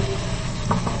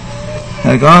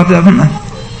 God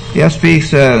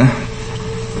speaks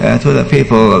to the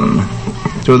people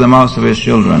through the mouths of his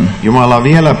children. Jumala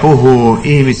vielä puhuu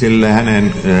ihmisille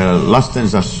hänen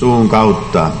lastensa suun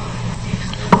kautta.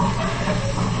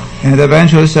 And the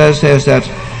evangelist says that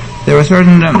there were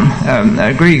certain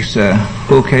Greeks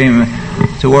who came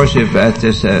to worship at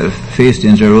this feast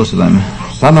in Jerusalem.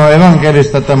 Sanoi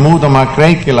evankelista, että muutama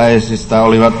kreikkiläisistä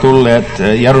olivat tulleet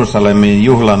Jerusalemiin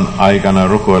juhlan aikana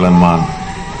rukoilemaan.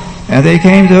 And they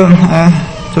came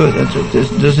to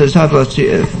the disciples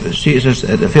Jesus,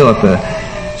 Philip,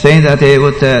 saying that they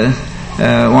would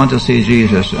want to see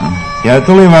Jesus. Ja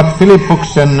tulivat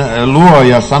Filippuksen luo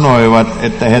ja sanoivat,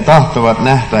 että he tahtovat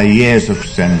nähdä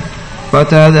Jeesuksen. But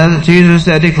Jesus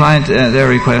declined their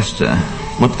request.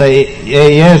 Mutta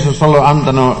ei Jeesus ollut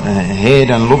antanut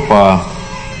heidän lupaa.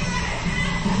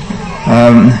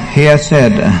 He had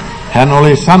said, hän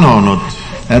oli sanonut,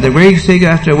 the Greeks seek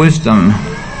after wisdom,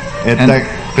 että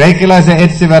kreikkiläiset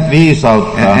etsivät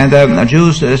viisautta. And the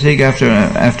Jews seek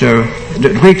after the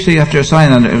Greeks seek after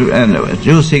sign, and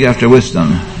Jews seek after wisdom.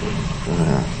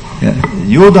 Yeah.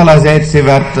 Juutalaiset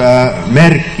etsivät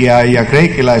merkkiä ja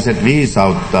kreikkiläiset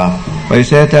viisautta. But he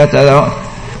said that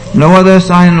no other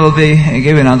sign will be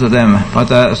given unto them but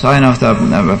the sign of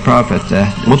the prophet.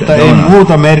 Mutta ei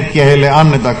muuta merkkiä heille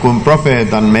anneta kuin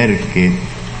profeetan merkki.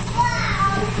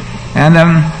 And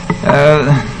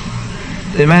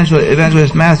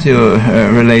evangelist Matthew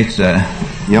relates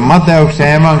ja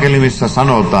Matteuksen evankelimissa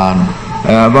sanotaan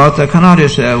about a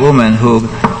Canadian woman who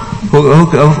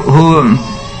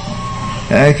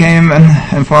came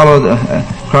and followed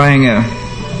crying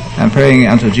and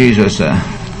praying unto Jesus.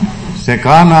 Se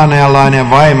kanaanealainen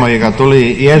vaimo, joka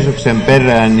tuli Jeesuksen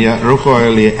perään ja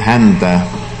rukoili häntä.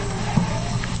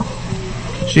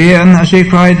 She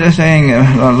cried saying,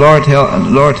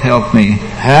 Lord help me.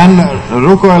 Hän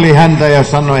rukoili häntä ja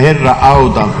sanoi, Herra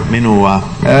auta minua.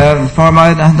 For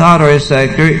my daughter is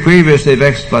grievously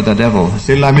vexed by the devil.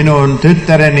 Sillä minun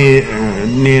tyttäreni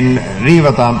niin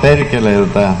riivataan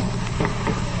perkeleeltä.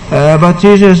 But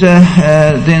Jesus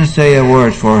didn't say a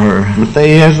word for her. Mutta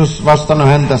ei Jeesus vastannut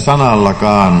häntä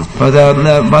sanallakaan.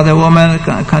 But the woman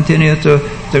continued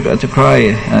to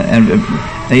cry and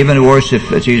even worship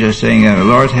Jesus, saying,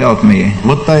 Lord help me.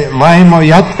 Mutta vaimo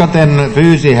jatkaten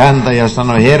pyysi häntä ja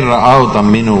sanoi, Herra auta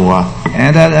minua.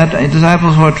 And the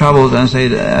disciples were troubled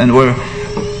and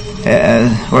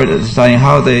were deciding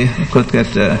how they could get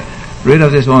rid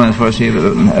of this woman, for she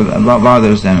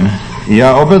bothers them.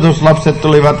 Ja opetuslapset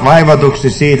tulivat vaivatuksi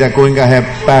siitä, kuinka he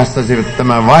päästäisivät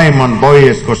tämän vaimon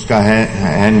pois, koska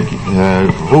hän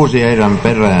huusi heidän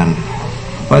perään.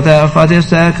 But this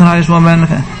Canadian woman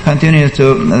continued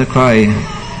to cry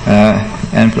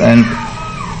and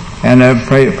and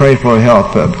prayed for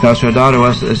help because her daughter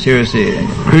was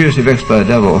previously vexed by the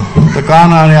devil. Mutta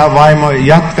Kaanaania vaimo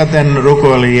jatkaten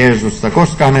rukoili Jeesusta,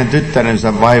 koska hänen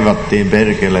tyttärensä vaivattiin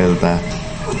perkeleeltä.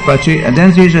 But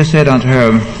then Jesus said unto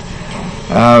her,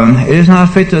 it is not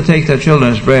fit to take the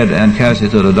children's bread and cast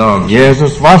it to the dogs.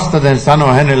 Jeesus vastaten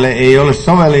sanoi hänelle, ei ole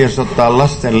sovelias ottaa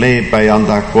lasten leipää ja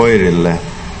antaa koirille.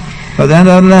 But then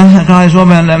the nice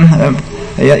woman,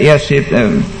 yes, she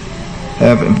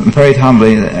prayed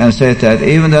humbly and said that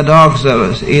even the dogs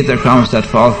eat the crumbs that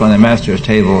fall from the master's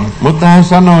table. Mutta hän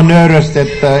sanoi nöyrästi,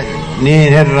 että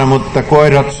niin herra, mutta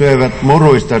koirat syövät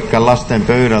muruista, jotka lasten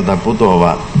pöydältä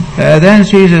putoavat. Then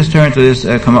Jesus turned to this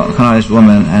Canaanite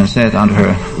woman and said unto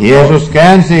her, Jeesus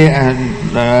käänsi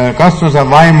kasvonsa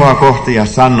vaimoa kohti ja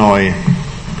sanoi,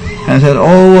 and said,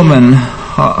 O woman,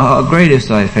 how great is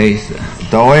thy faith.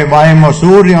 Oi vaimo,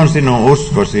 suuri on sinun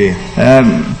uskosi.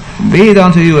 Be it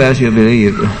unto you as you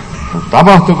believe.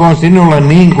 Tapahtukoon sinulle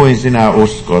niin kuin sinä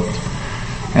uskot.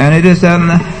 And it is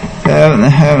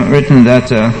written that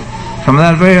from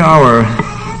that very hour,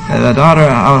 the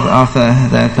daughter of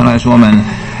the Canaanite woman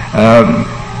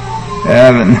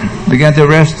began to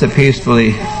rest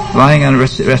peacefully, lying and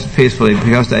rest peacefully,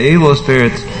 because the evil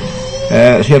spirit,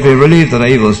 she had been relieved of the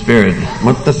evil spirit.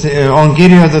 Mutta se on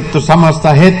kirjoitettu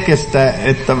samasta hetkestä,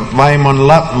 että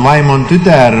vaimon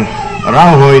tytär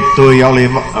rauhoittui ja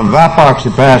oli vapaaksi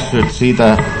päässyt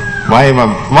siitä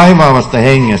vaivaavasta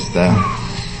hengestä.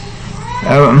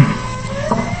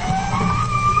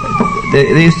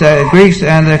 These Greeks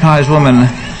and the Canaanite woman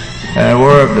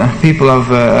were people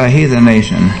of a heathen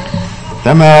nation.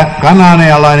 Tämä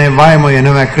kanaanialainen vaimo ja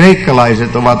nämä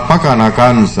kreikkalaiset ovat pakana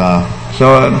kansaa.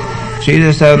 So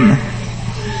Jesus,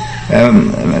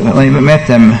 when he met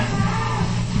them,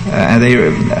 and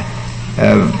they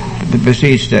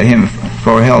beseeched him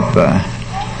for help.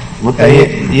 Mutta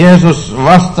Jeesus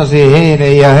vastasi heille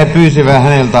ja he pyysivät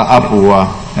häneltä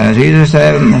apua. Jesus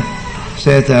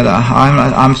said that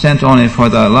I'm sent only for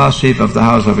the lost sheep of the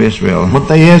house of Israel.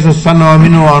 Mutta Jeesus sanoi,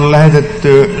 minua on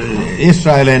lähetetty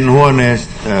Israelin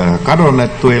huoneesta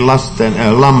kadonnettujen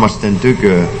lammasten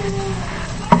tykö.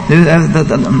 The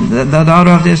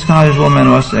daughter of this Canaanite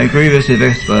woman was grievously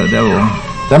vexed by the devil.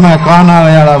 Tämä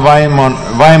Kaanaanialainen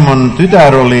vaimon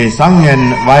tytär oli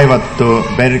sangen vaivattu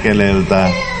perkeleeltä.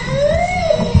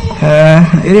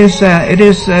 It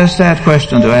is a sad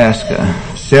question to ask.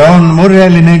 Se on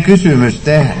murheellinen kysymys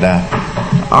tehdä.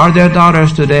 Are there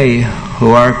daughters today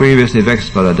who are grievously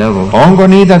vexed by the devil? Onko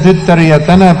niitä tyttäriä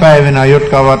tänä päivänä,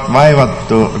 jotka ovat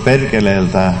vaivattu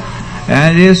perkeleeltä?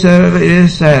 And it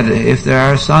is sad if there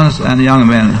are sons and young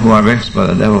men who are vexed by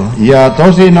the devil. Ja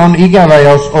tosin on ikävä,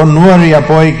 jos on nuoria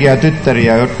poikia ja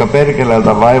tyttäriä, jotka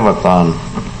perkeleeltä vaivataan.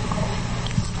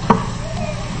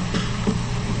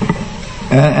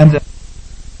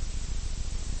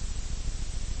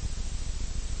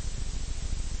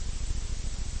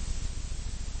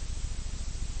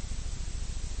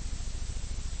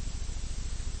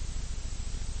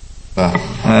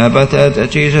 But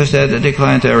Jesus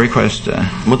declined their request.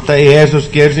 Mutta Jeesus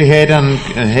kielsi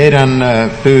heidän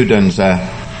pyydönsä.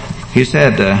 He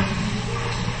said,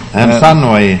 hän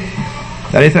sanoi,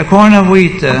 that if a corn of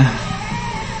wheat,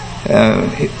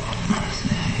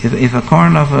 if a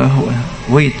corn of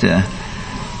wheat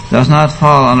does not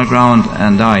fall on the ground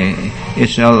and die, it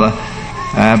shall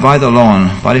by the lawn,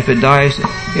 but if it dies,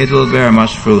 it will bear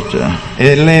much fruit.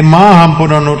 Ellei maahan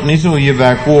pudonnut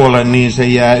nisujyvä kuole, niin se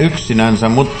jää yksinänsä,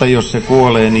 mutta jos se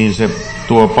kuolee, niin se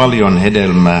tuo paljon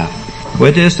hedelmää.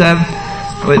 With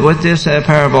this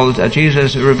parable,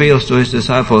 Jesus reveals to his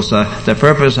disciples the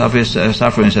purpose of his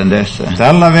sufferings and death.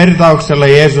 Tällä vertauksella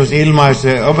Jeesus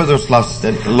ilmaisee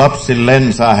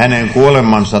opetuslapsillensa hänen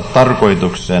kuolemansa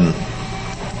tarkoituksen.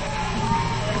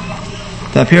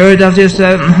 The period of this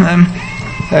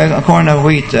a corn of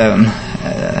wheat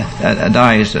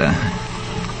dies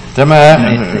Tämä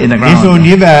nisun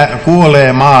jyvä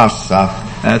kuolee maassa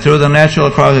through the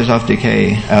natural process of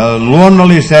decay.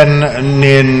 Luonnollisen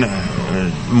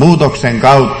muutoksen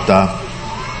kautta.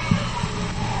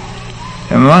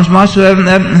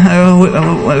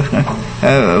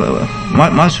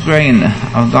 Much grain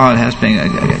of God has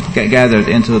been gathered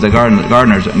into the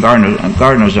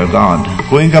gardeners of God.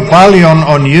 Kuinka paljon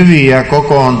on jyviä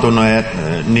kokoontuneet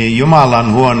niin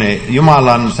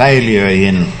Jumalan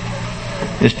säiliöihin.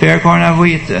 This fair corn of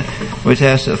wheat,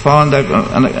 which has fallen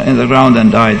in the ground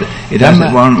and died, it has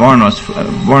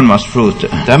borne much fruit.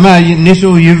 Tämä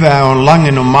nisujyvä on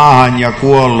langennut maahan ja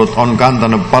kuollut, on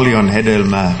kantanut paljon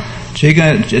hedelmää.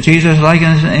 Jesus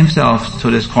likens himself to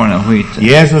this corn of wheat.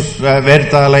 Jeesus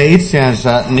vertailee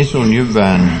itseänsä nisun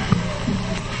jyvään.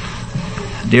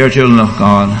 dear children of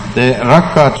God, te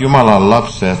rakkaat Jumalan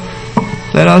lapset,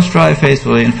 let us strive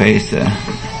faithfully in faith.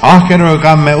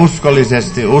 Ahkeroikaamme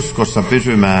uskollisesti uskossa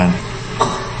pysymään.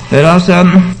 Let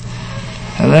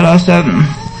us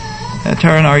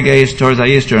turn our gaze towards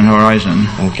the eastern horizon.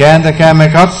 Kääntäkäämme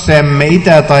katseemme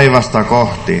itätaivasta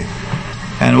kohti.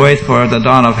 And wait for the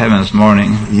dawn of heaven's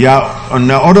morning. Ja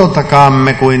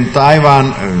odotakaamme, kuin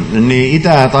taivaan, niin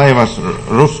itätaivas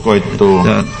ruskoittuu.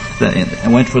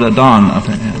 Wait for the dawn of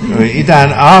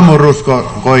Itään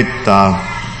aamurusko koittaa.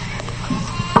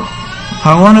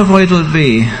 How wonderful it would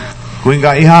be.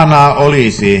 Kuinka ihanaa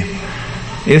olisi.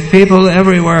 If people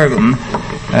everywhere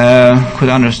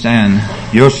could understand.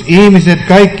 Jos ihmiset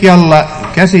kaikkialla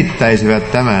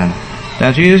käsittäisivät tämän.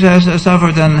 That Jesus has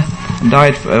suffered and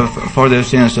died for their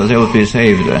sins so they would be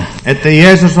saved. Että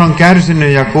Jeesus on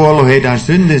kärsinyt ja kuollut heidän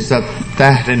syntinsä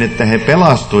tähden, että he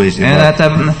pelastuisivat. And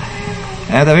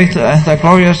that the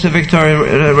glorious victory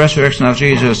resurrection of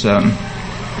Jesus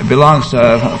belongs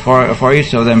for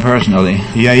each of them personally.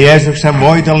 Ja Jeesuksen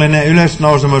voitollinen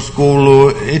ylösnousemus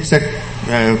kuuluu itse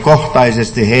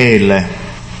kohtaisesti heille.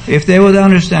 If they would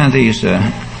understand these,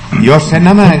 jos he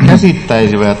nämä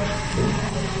käsittäisivät,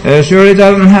 surely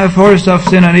the force of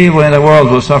sin and evil in the world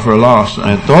will suffer loss.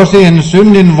 Tosin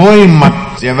synnin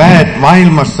voimat ja väet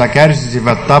maailmassa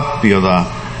kärsisivät tappiota.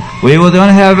 We would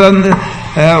then have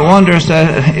wondrous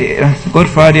Good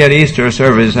Friday and Easter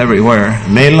services everywhere.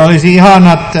 Meillä olisi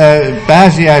ihanat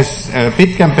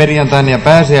pitkän perjantain ja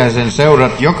pääsiäisen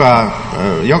seurat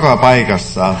joka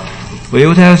paikassa. We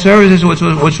would have services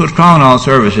which would crown all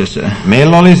services.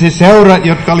 Meillä olisi seurat,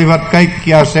 jotka olivat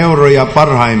kaikkia seuroja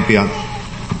parhaimpia.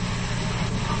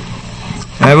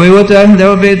 There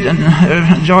would be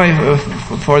joy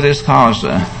for this cause.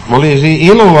 Olisi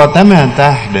iloa tämän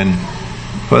tähden.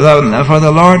 For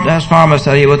the Lord has promised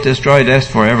that He would destroy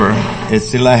death forever.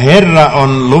 Sillä Herra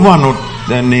on luvannut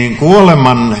niin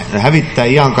kuoleman hävittää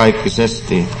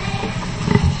iankaikkisesti.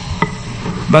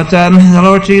 But the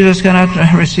Lord Jesus cannot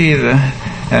receive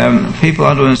people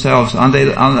unto Himself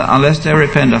unless they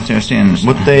repent of their sins.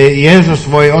 Mutta ei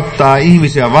Jeesus voi ottaa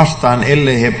ihmisiä vastaan,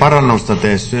 ellei he parannusta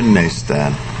tee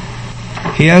synneistään.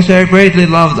 He has greatly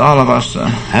loved all of us.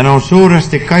 Hän on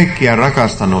suuresti kaikkia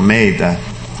rakastanut meitä.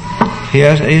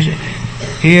 He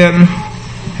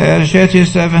shed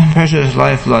His precious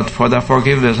lifeblood for the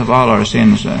forgiveness of all our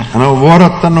sins. Hän on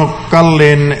vuodattanut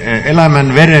kalliin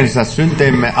elämän verensä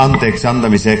synteimme anteeksi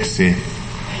antamiseksi.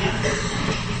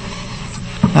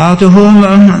 Now to whom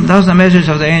does the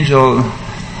message of the angel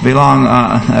belong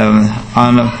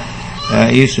on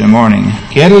Easter morning?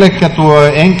 Kellekä tuo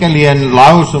enkelien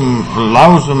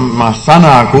lausuma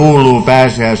sana kuuluu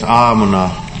pääsiäisaamuna?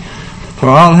 For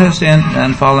all have sinned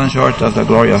and fallen short of the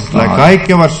glory of God.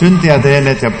 Kaikki ovat syntiä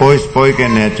tehneet ja pois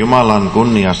poikenneet Jumalan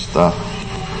kunniasta.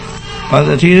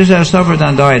 But Jesus has suffered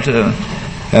and died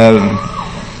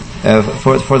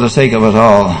for the sake of us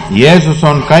all. Jeesus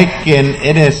on kaikkien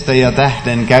edestä ja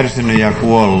tähden kärsinyt ja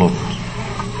kuollut.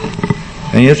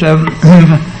 And He has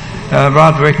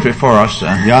brought victory for us.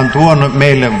 Ja on tuonut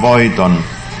meille voiton.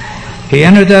 He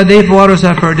entered the deep waters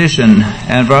of perdition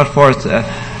and brought forth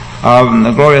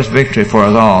a glorious victory for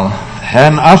us all.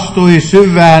 Hän astui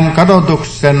syvään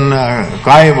kadotuksen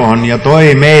kaivoon ja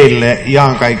toi meille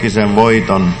iankaikkisen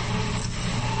voiton.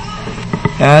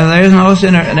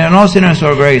 There are no sinners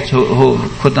so great who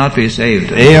could not be saved.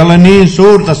 Ei ole niin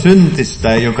suurta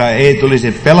syntistä, joka ei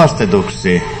tulisi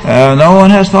pelastetuksi. No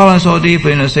one has fallen so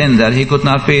deeply in sin that he could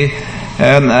not be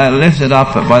lifted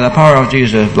up by the power of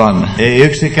Jesus' blood. Ei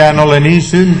yksikään ole niin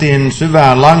syntiin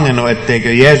syvään langennut,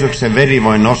 etteikö Jeesuksen veri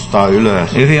voi nostaa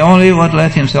ylös. If he only would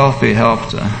let himself be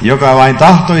helped. Joka vain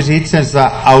tahtoisi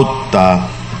itsensä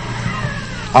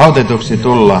autetuksi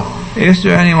tulla. Is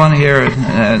there anyone here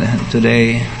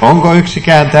today? Onko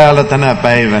yksikään täällä tänä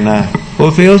päivänä,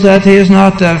 who feels that he is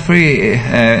not free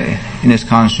in his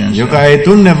conscience? Joka ei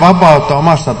tunne vapautta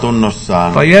omassa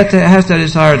tunnossaan. But yet has the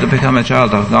desire to become a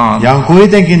child of God. Ja on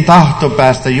kuitenkin tahto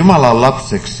päästä Jumalan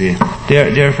lapseksi.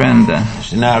 Dear friend,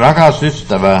 sinä rakas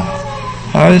ystävä,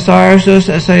 I desire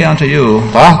to say unto you,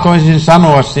 tahtoisin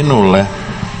sanoa sinulle,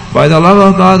 by the love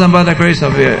of God and by the grace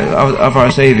of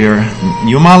our Savior,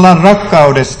 Jumalan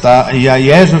rakkaudesta ja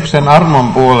Jeesuksen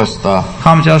armon puolesta,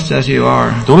 come just as you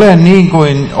are. Tule niin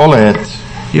kuin olet.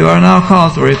 You are now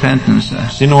called to repentance.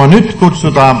 Sinua nyt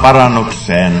kutsutaan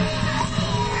parannukseen.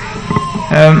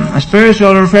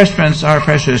 Spiritual refreshments are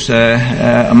precious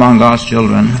among God's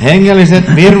children.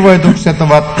 Hengelliset virvoitukset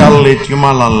ovat kalliit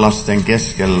Jumalan lasten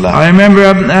keskellä. I remember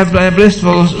a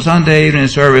blissful Sunday evening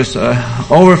service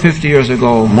over 50 years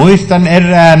ago. Muistan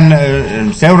erään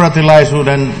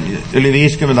seuratilaisuuden yli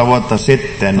 50 vuotta a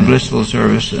sitten, blissful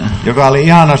service. joka oli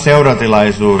ihana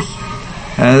seuratilaisuus.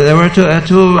 There were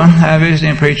two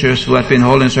visiting preachers who had been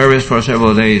holding service for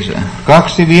several days.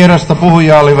 2 vierasta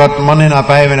puhujaa olivat monina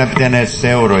päivinä pitäneet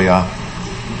seuroja.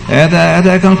 At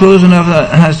the conclusion of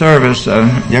the service,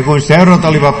 Ja kun seurat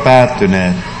olivat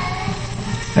päättyneet,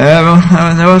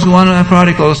 there was one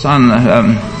prodigal son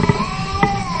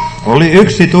oli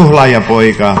yksi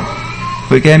tuhlaajapoika, who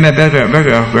became a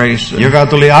beggar of grace. joka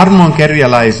tuli armon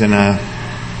kerjäläisenä,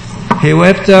 He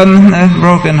wept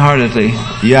broken-heartedly.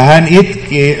 ja hän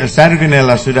itki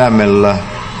särkyneellä sydämellä.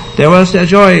 There was a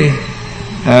joy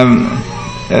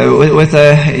with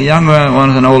the younger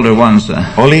ones and older ones.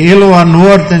 Oli iloa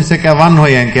nuorten sekä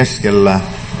vanhojen keskellä.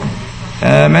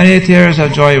 Many tears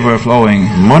of joy were flowing.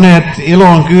 Monet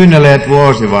ilon kyyneleet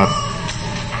vuosivat.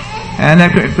 And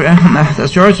the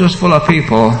church was full of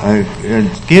people.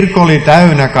 Kirkko oli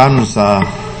täynnä kansaa.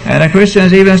 And the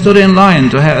Christians even stood in line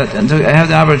to have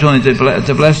the opportunity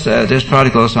to bless this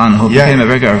prodigal son who became a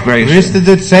beggar of grace.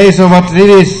 Kristityt seisovat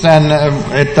rivissään,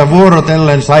 että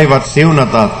vuorotellen saivat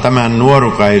siunata tämän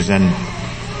nuorukaisen.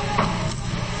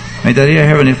 May the dear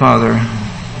Heavenly Father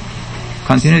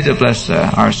continue to bless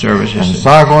our services.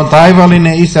 Saakoon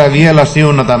taivaallinen Isä vielä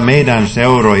siunata meidän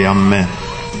seurojamme.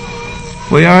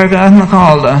 We are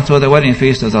called to the wedding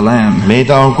feast of the Lamb.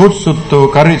 Meitä on kutsuttu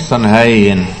Karitsan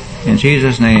häihin. In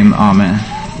Jesus' name, amen.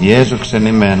 Jeesuksen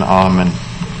nimeen, aamen.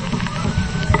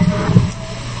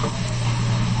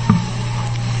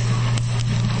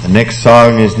 The next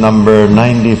song is number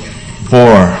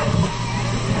 94.